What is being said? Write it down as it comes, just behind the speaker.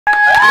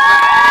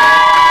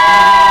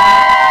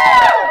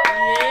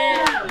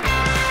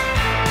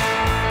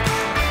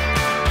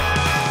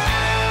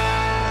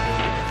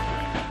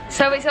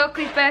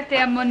Oakley's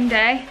birthday on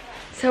Monday,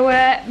 so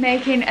we're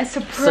making a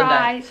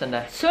surprise.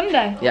 Sunday.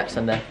 Sunday? Yeah,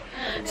 Sunday.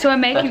 So we're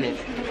making...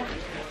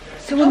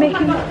 So we're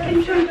making...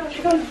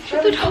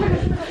 Shut the door.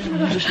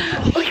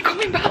 Oh, he's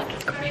coming back.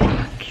 He's coming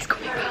back. He's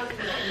coming back.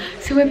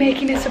 So we're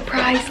making a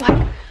surprise,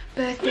 like,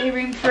 birthday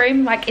room for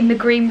him, like in the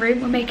green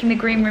room. We're making the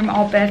green room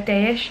all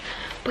birthday-ish.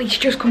 But he's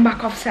just come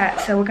back off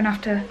set, so we're gonna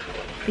have to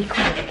be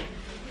quick.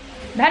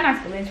 They're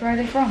nice balloons. Where are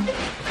they from?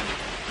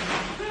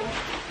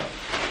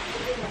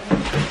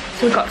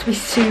 So we've got to be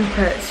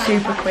super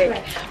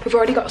quick. We've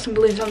already got some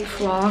balloons on the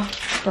floor,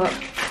 but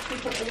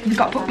we've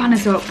got to put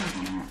banners up.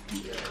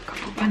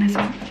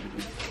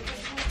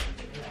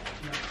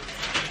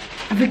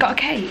 Have we got a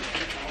cake?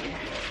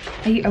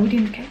 Are we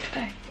doing the cake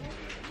today?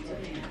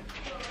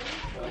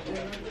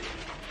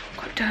 We've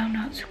got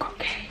donuts, we've got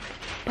cake,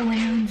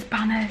 balloons,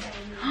 banners.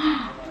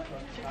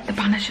 The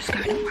banner's just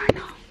going up right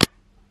now.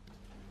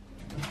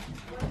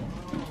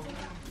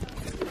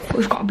 But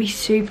we've got to be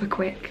super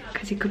quick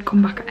because he could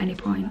come back at any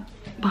point.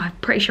 But I'm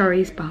pretty sure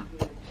he's back.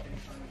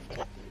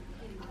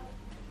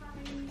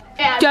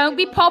 Don't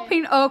be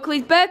popping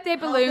Oakley's birthday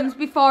balloons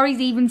before he's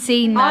even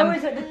seen them. I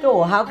was at the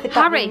door. How could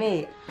that be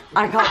me?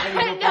 I can't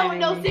believe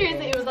No,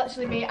 seriously, it was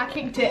actually me. I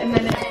kicked it and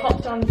then it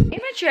popped on.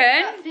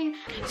 Imagine.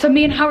 So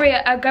me and Harry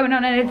are going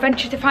on an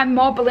adventure to find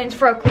more balloons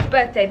for Oakley's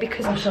birthday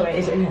because I'm sorry,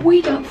 is it in there?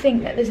 we don't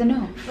think that there's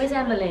enough. Where's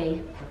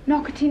Emily?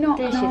 No, could you not?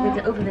 There she is,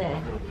 over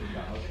there.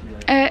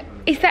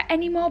 Is there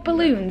any more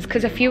balloons?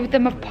 Because a few of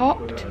them have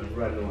popped.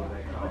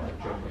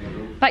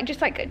 Like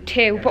just like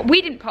 2, but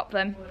we didn't pop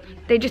them.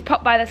 They just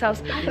popped by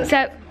themselves.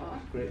 So,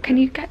 can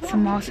you get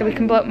some more so we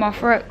can blow up more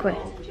for Oakley?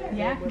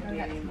 Yeah, we can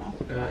get some more.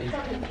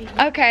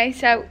 Okay,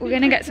 so we're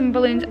gonna get some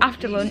balloons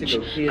after lunch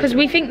because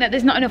we think that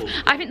there's not enough.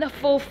 I think the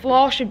full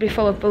floor should be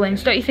full of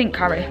balloons. Don't you think,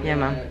 Carrie? Yeah,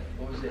 man.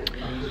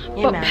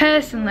 But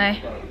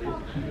personally,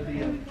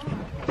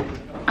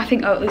 I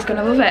think Oakley's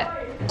gonna love it.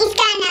 He's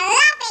gonna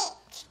love it.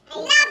 I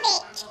love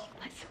it.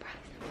 Let's surprise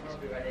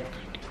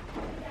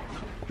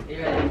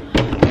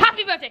him.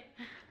 Happy birthday!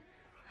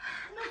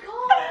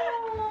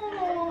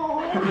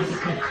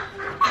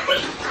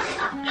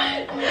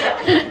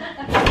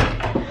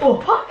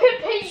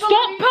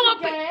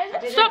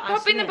 Stop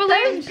popping the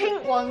balloons.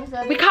 Pink ones.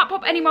 We can't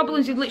pop any more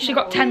balloons. We've literally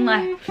got 10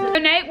 left. So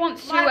Nate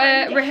wants to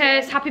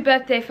rehearse happy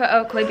birthday for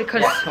Oakley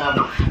because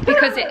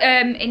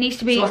it needs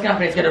to be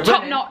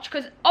top notch.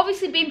 Because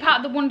obviously being part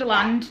of the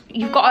Wonderland,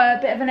 you've got a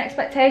bit of an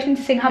expectation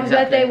to sing happy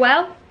birthday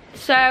well.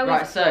 So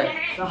right, so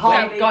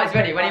guys,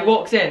 ready? When he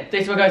walks in,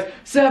 this one goes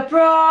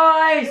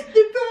surprise.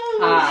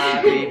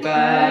 Happy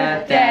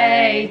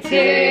birthday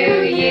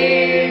to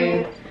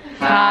you.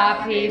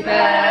 Happy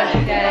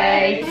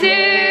birthday to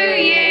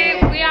you.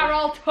 We are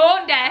all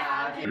tone deaf.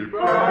 Happy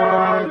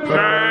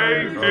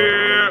birthday,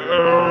 dear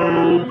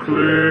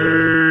Oakley.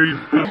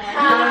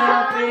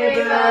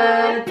 Happy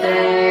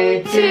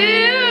birthday To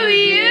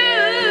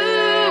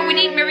you. We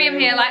need Miriam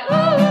here, like.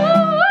 Ooh.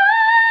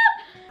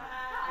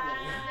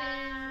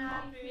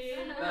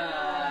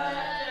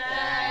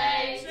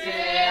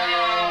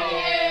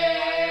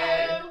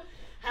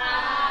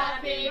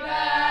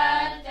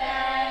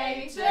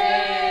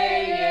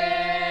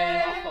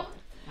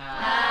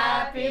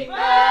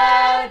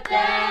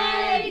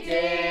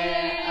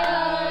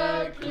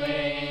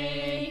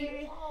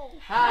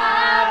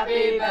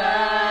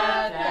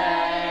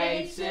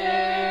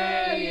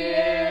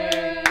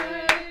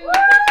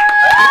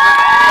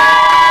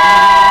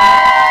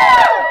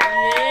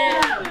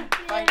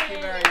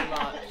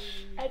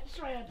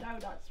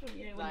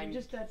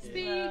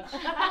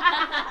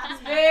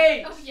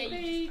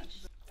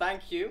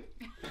 Thank you.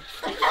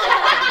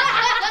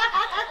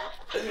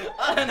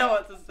 I don't know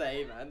what to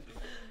say, man.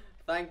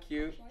 Thank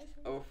you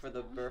for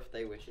the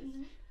birthday wishes.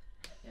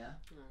 Yeah.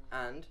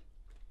 And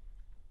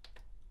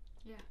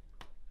yeah.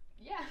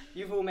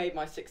 You've all made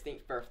my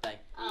 16th birthday.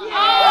 Yay!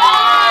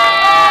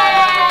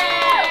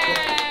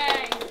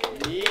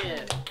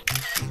 Yeah.